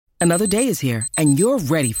Another day is here, and you're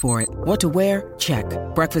ready for it. What to wear? Check.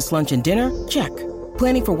 Breakfast, lunch, and dinner? Check.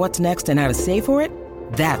 Planning for what's next and how to save for it?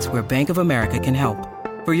 That's where Bank of America can help.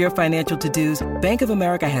 For your financial to-dos, Bank of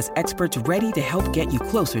America has experts ready to help get you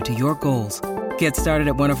closer to your goals. Get started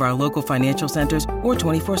at one of our local financial centers or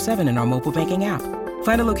 24/7 in our mobile banking app.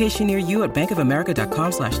 Find a location near you at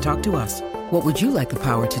bankofamerica.com/talktous. What would you like the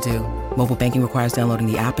power to do? Mobile banking requires downloading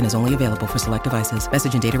the app and is only available for select devices.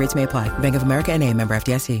 Message and data rates may apply. Bank of America N.A., member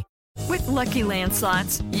FDIC. With Lucky Land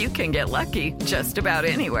Slots, you can get lucky just about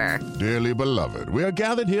anywhere. Dearly beloved, we are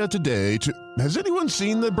gathered here today to... Has anyone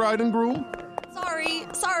seen the bride and groom?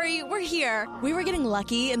 Sorry, we're here. We were getting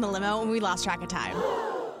lucky in the limo and we lost track of time.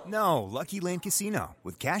 No, Lucky Land Casino,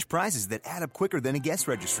 with cash prizes that add up quicker than a guest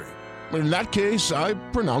registry. In that case, I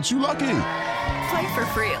pronounce you lucky. Play for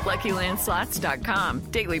free at LuckyLandSlots.com.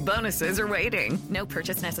 Daily bonuses are waiting. No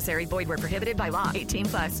purchase necessary. Void where prohibited by law.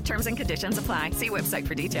 18+. Terms and conditions apply. See website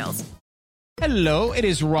for details. Hello, it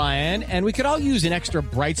is Ryan, and we could all use an extra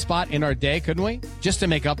bright spot in our day, couldn't we? Just to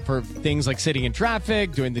make up for things like sitting in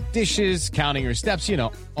traffic, doing the dishes, counting your steps, you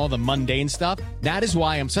know, all the mundane stuff. That is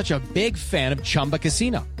why I'm such a big fan of Chumba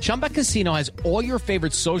Casino. Chumba Casino has all your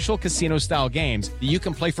favorite social casino-style games that you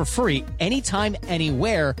can play for free anytime,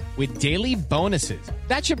 anywhere with daily bonuses.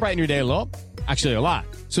 That should brighten your day a little. Actually, a lot.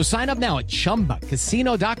 So sign up now at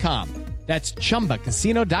ChumbaCasino.com. That's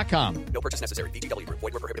ChumbaCasino.com. No purchase necessary. VGW Group.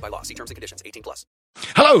 Void where prohibited by law. See terms and conditions. 18+.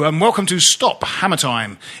 Hello and welcome to Stop Hammer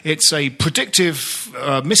Time. It's a predictive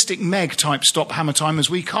Mystic Meg type Stop Hammer Time as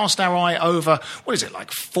we cast our eye over, what is it, like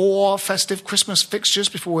 4 festive Christmas fixtures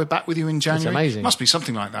before we're back with you in January? That's amazing. Must be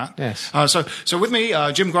something like that. Yes. So with me,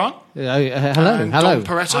 Jim Grant. Hello. Dom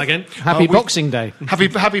Peretta. Hi again. Happy Boxing Day. Happy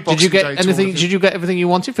Boxing Day. Did you get everything you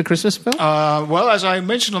wanted for Christmas, Phil? Well, as I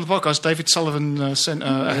mentioned on the podcast, David Sullivan sent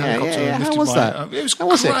a helicopter. Yeah. Lifted How was by, that? It was How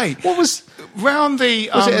was great. it? What was? Round the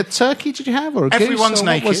Was it a turkey? Did you have or a goose? Everyone's or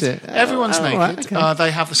naked. What was it? Everyone's naked. Right, okay.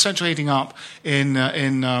 They have the central heating up in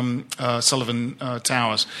Sullivan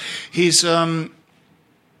Towers. He's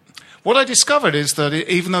what I discovered is that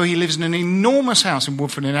even though he lives in an enormous house in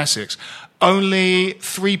Woodford in Essex, only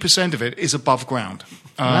 3% of it is above ground.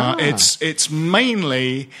 It's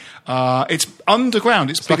mainly it's underground.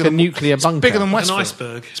 It's bigger like a than nuclear bunker. It's bigger than Like Westfield. an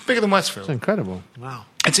iceberg. It's bigger than Westfield. It's incredible. Wow.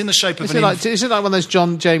 It's in the shape of Is it like one of those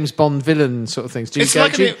James Bond villain sort of things? Do you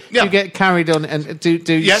get carried on and do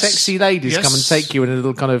Yes. sexy ladies come and take you in a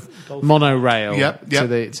little kind of monorail to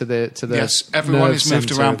the Yes, everyone is moved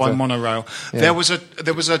centre around of by the- monorail. Yeah.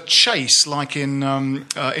 There was a chase like in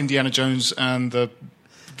Indiana Jones and the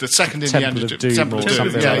second Temple Indiana of Doom Temple or of Doom.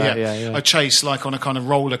 something like that, yeah. A chase like on a kind of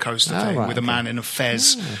roller coaster thing right, with a okay. man in a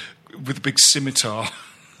fez with a big scimitar.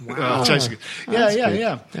 Wow. Chasing it. That's Yeah.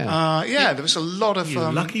 good. There was a lot of You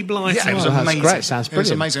lucky blighter. Yeah, it was Oh, that's amazing. great. Sounds It was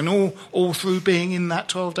brilliant. amazing, and all through being in that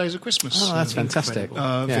 12 Days of Christmas. Oh, that's fantastic.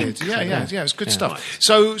 It's good stuff.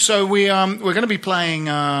 So we're going to be playing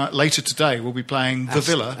later today. We'll be playing The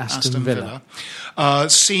Villa, Aston Villa.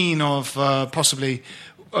 Scene of possibly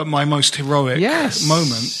my most heroic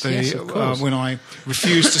moment, of course. when I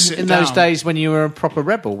refused to sit in down. those days when you were a proper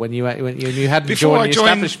rebel, when you hadn't Before I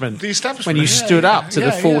joined the establishment, when you stood up to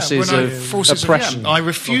the forces of oppression. I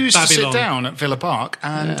refused to sit Babylon. down at Villa Park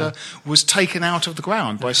and was taken out of the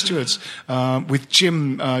ground by stewards. With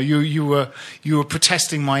Jim, you were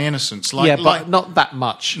protesting my innocence, but not that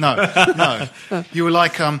much. No. You were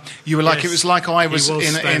like Yes. it was like I was He was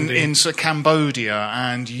in standing. sort of Cambodia,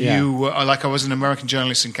 and you were like I was an American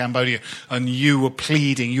journalist in Cambodia, and you were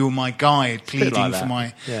pleading. You were my guide, pleading like for that.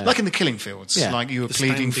 my Yeah. like in the Killing Fields, like you were The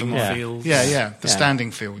pleading for standing my fields. the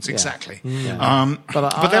standing fields exactly. Yeah.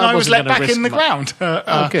 But then I was wasn't let gonna back in the risk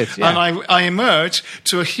ground. Good. Yeah. And I emerged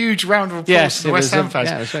to a huge round of applause Yes, from the it West was, Ham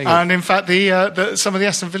fans. it was very good. And in fact, some of the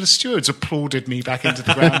Aston Villa stewards applauded me back into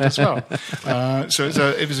the ground as well. So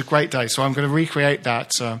it was a great day. So I'm going to recreate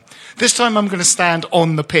that. This time I'm going to stand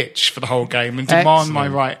on the pitch for the whole game and demand my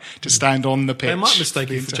right to stand on the pitch. They might mistake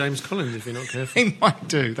you for James Collins if you're not careful. They might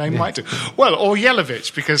do. They might do. Well, or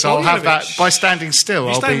Yelovich, because I'll have that by standing still.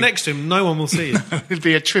 If you stand next to him, no one will see you. It'll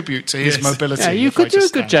be a tribute to his mobility. Yeah, you if I could do a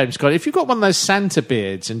just good stand. James Collins. If you've got one of those Santa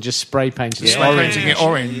beards and just spray painted it Spray orange, painting it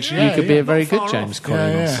orange. you could be a very Not far good James off.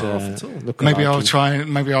 Collins. Maybe I'll try.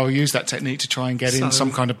 Maybe I'll use that technique to try and get in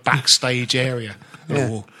some kind of backstage area.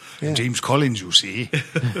 Yeah. And James Collins, you see,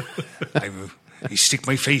 I stick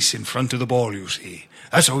my face in front of the ball. You see,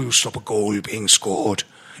 that's how you stop a goal being scored.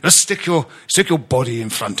 Just stick your body in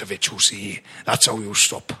front of it. You see, that's how you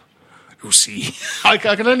stop. You see, I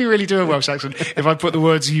can only really do a Welsh accent if I put the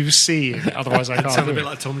words "you see" in it. Otherwise, I can't. Sound a bit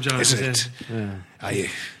like Tom Jones. Isn't it?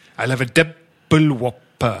 I'll have a double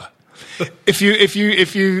whopper. if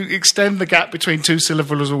you extend the gap between two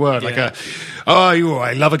syllables of a word, like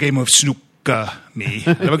I love a game of snooker, me.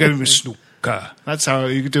 I love a game of snooker. That's how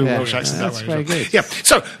you do a Welsh accent that way. Very good. Yeah,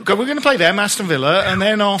 so we're going to play them, Aston Villa, and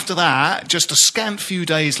then after that, just a scant few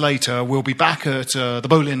days later, we'll be back at the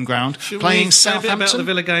Boleyn Ground playing Southampton. About the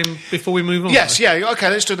Villa game before we move on. Yes, yeah, okay,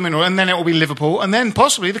 let's do the mineral, and then it will be Liverpool, and then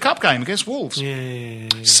possibly the cup game against Wolves. Yeah.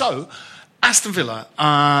 So, Aston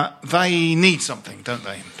Villa, they need something, don't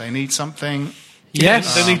they? They need something.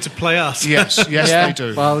 Yes. They need to play us. Yes, they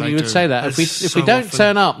do. Well, they you would do. say that. If we don't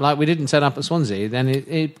turn up like we didn't turn up at Swansea, then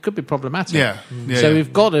it could be problematic. Yeah. So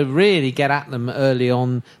we've got to really get at them early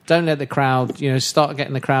on. Don't let the crowd, start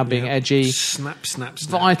getting the crowd being edgy. Snap.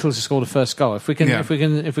 Vital to score the first goal. If we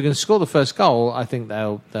can score the first goal, I think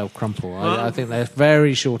they'll crumple. I think they're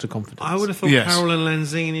very short of confidence. I would have thought Carroll and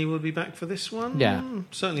Lanzini would be back for this one. Yeah.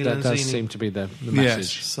 Certainly that Lanzini. does seem to be the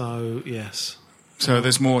message. Yes. So, yes. So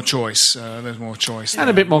there's more choice. And a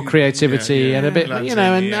bit more creativity, and a bit,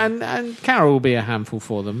 Lanzini, and Carroll will be a handful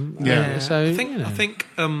for them. Yeah. So I think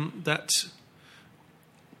that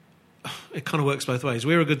it kind of works both ways.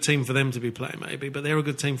 We're a good team for them to be playing, maybe, but they're a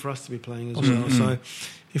good team for us to be playing as well. So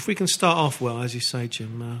if we can start off well, as you say,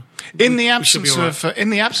 Jim, in the absence of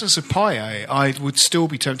Payet, I would still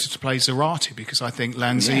be tempted to play Zarate because I think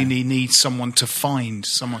Lanzini needs someone to find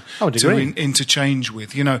someone to interchange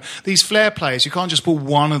with. These flair players, you can't just put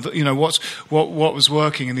one of the. What was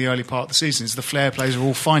working in the early part of the season is the flair players are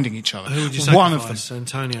all finding each other. Who would you one of them,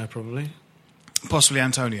 Antonio, probably. Possibly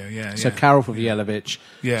Antonio, yeah. So Carroll for Vjelevic,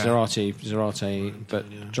 Yeah. Zarate,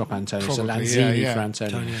 but drop Antonio. So Probably, Lanzini for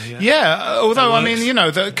Antonio. Although I mean,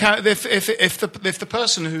 if the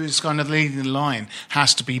person who is kind of leading the line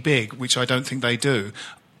has to be big, which I don't think they do,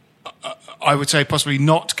 I would say possibly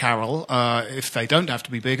not Carroll if they don't have to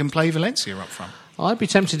be big, and play Valencia up front. I'd be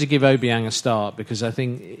tempted to give Obiang a start because I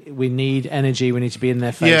think we need energy, we need to be in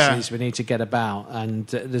their faces, we need to get about, and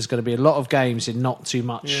there's going to be a lot of games in not too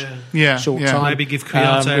much short time. Maybe give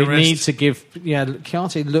Kouyaté a rest. We need to give...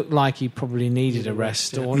 Kouyaté looked like he probably needed a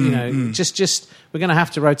rest, or, just we're going to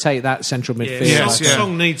have to rotate that central midfield.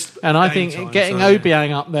 Song needs and I think getting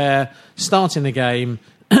Obiang up there, starting the game,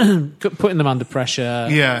 putting them under pressure.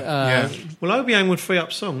 Well, Obiang would free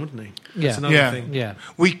up Song, wouldn't he? That's another thing. Yeah.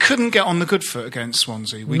 We couldn't get on the good foot against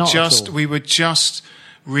Swansea. We were just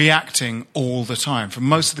reacting all the time for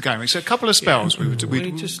most of the game. Except a couple of spells we were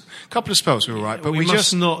right, but we must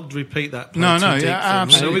just not repeat that.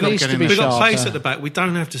 Absolutely. We've got pace at the back. We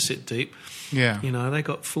don't have to sit deep. Yeah, they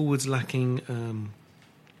got forwards lacking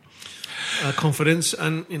confidence,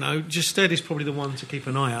 and just Stead is probably the one to keep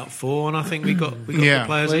an eye out for. And I think we got the players.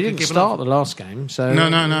 Well, he that didn't can start the last game, so no.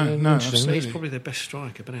 Absolutely. He's probably their best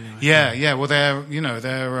striker, but anyway. Yeah. Well, they're.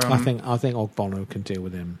 I think Ogbono can deal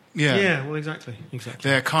with him. Yeah. Well, exactly.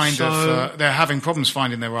 They're of they're having problems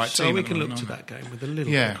finding their right team. So we can look to that game with a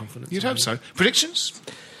little bit of confidence. You'd hope so. Predictions?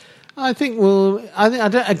 I think I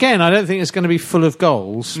don't think it's going to be full of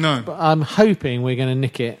goals. No, but I'm hoping we're going to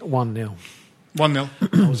nick it 1-0. 1-0.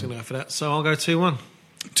 I was going to go for that, so I'll go 2-1.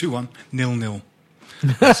 2-1. 0-0.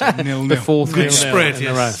 0-0. The fourth good spread, in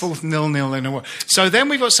a row. Fourth 0-0 in a row. So then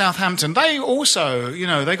we've got Southampton. They also,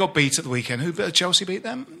 they got beat at the weekend. Who Chelsea beat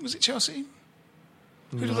them? Was it Chelsea?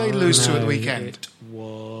 Who did they lose to at the weekend? It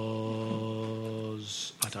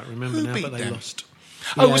was. I don't remember now, but they lost.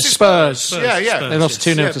 Was it Spurs? Yeah. They lost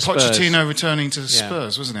 2-0 to Spurs. Pochettino returning to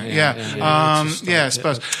Spurs, wasn't it?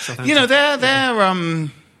 Spurs.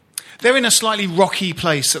 They're in a slightly rocky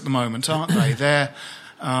place at the moment, aren't they? They're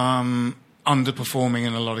underperforming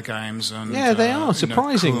in a lot of games. And, they are,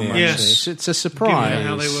 surprisingly. Yes. It's a surprise. Given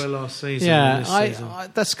how they were last season. Yeah,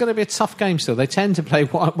 that's going to be a tough game still. They tend to play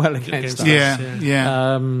quite well against us.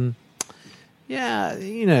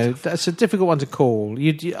 That's a difficult one to call.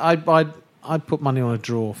 I'd put money on a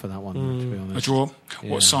draw for that one, to be honest. A draw?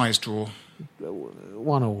 What size draw?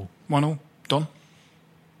 1-1. 1-1? Don?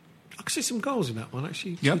 I could see some goals in that one,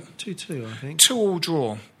 actually. Yep. 2-2, I think. 2-2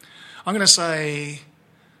 draw. I'm going to say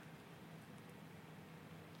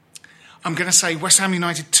West Ham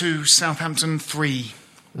United 2, Southampton 3.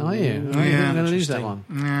 Are you? You're going to lose that one.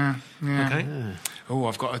 Yeah. Okay. Yeah. Oh,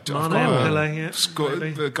 I've got a goalless.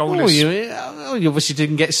 You obviously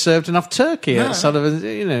didn't get served enough turkey at Sullivan's.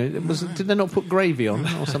 Did they not put gravy on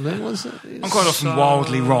or something? I'm quite often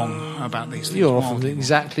wildly wrong about these things. You're often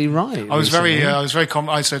exactly right. I was very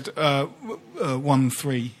confident. I said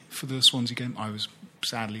 1-3 for the Swansea game. I was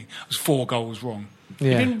 4 goals wrong.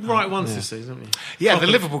 You've been right once this season, haven't you? Yeah, the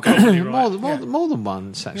Liverpool game. More than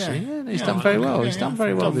once, actually. Yeah, he's done very well. He's done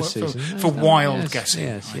very well this season. For wild guessing.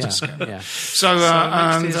 Yes. So,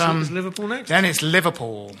 is Liverpool next? Then it's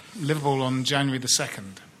Liverpool. Liverpool on January the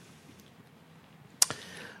 2nd.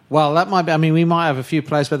 Well, that might be. I mean, we might have a few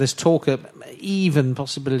players where there's talk of even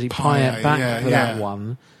possibility Payet back for that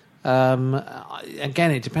one.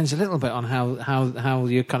 Again, it depends a little bit on how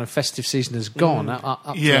your kind of festive season has gone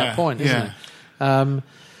up to that point, isn't it?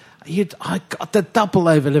 The double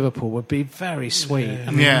over Liverpool would be very sweet.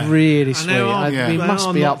 I mean, really sweet. We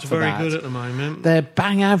must be up for that. Very good at the moment. They're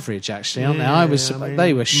bang average, actually, aren't they?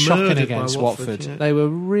 They were shocking against Watford. They were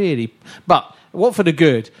really, but Watford are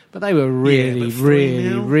good, but they were really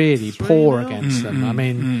poor against them. I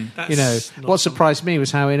mean, what surprised me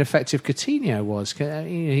was how ineffective Coutinho was.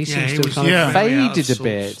 He seems to have kind of faded a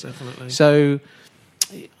bit. Definitely. So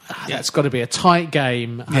that's got to be a tight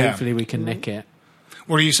game. Hopefully, we can nick it.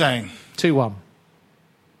 What are you saying? 2-1.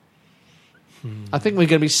 I think we're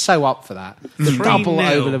going to be so up for that. The double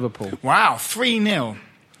over Liverpool. Wow, 3-0.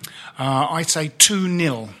 I'd say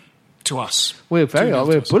 2-0 to us. We're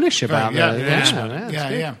bullish about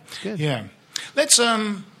that. Yeah. Let's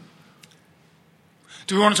do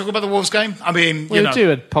we want to talk about the Wolves game? I mean, we'll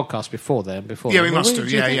do a podcast before then. We must do.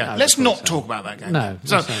 Let's not talk about that game. No.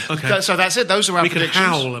 So that's it. Those are our predictions. We could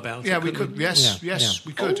howl about it. Yeah, we could. Yes,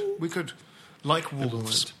 we could. We could. Like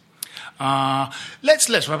Wolves.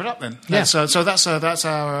 Let's wrap it up then. Yeah. So that's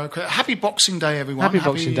our happy Boxing Day, everyone. Happy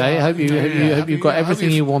Boxing Day. I hope you've got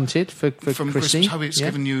everything you wanted from Christmas. Hope it's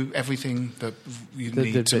given you everything that you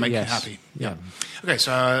need to make you happy. Yeah. Okay,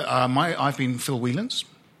 so I've been Phil Whelans.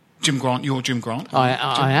 Jim Grant, you're Jim Grant.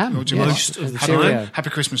 I am. You're Jim Grant.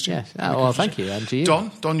 Happy Christmas, Jim. Yes. Well, thank you. And to you.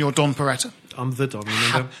 Don, you're Don Peretta. I'm the Don,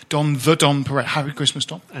 remember? Don Peretta. Happy Christmas,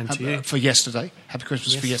 Don. And to you. For yesterday. Happy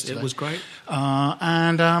Christmas for yesterday. It was great.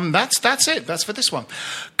 And that's it. That's for this one.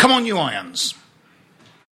 Come on, you Irons.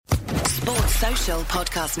 Sports Social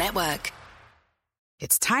Podcast Network.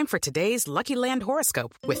 It's time for today's Lucky Land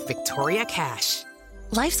horoscope with Victoria Cash.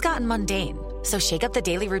 Life's gotten mundane, so shake up the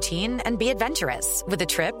daily routine and be adventurous with a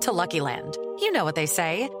trip to Lucky Land. You know what they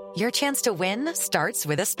say. Your chance to win starts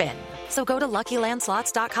with a spin. So go to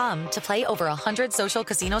LuckyLandSlots.com to play over 100 social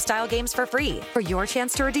casino-style games for free for your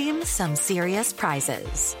chance to redeem some serious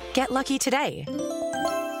prizes. Get lucky today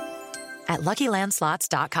at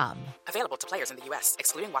LuckyLandSlots.com. Available to players in the U.S.,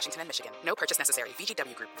 excluding Washington and Michigan. No purchase necessary.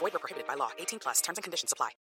 VGW Group. Void where prohibited by law. 18+. Terms and conditions apply.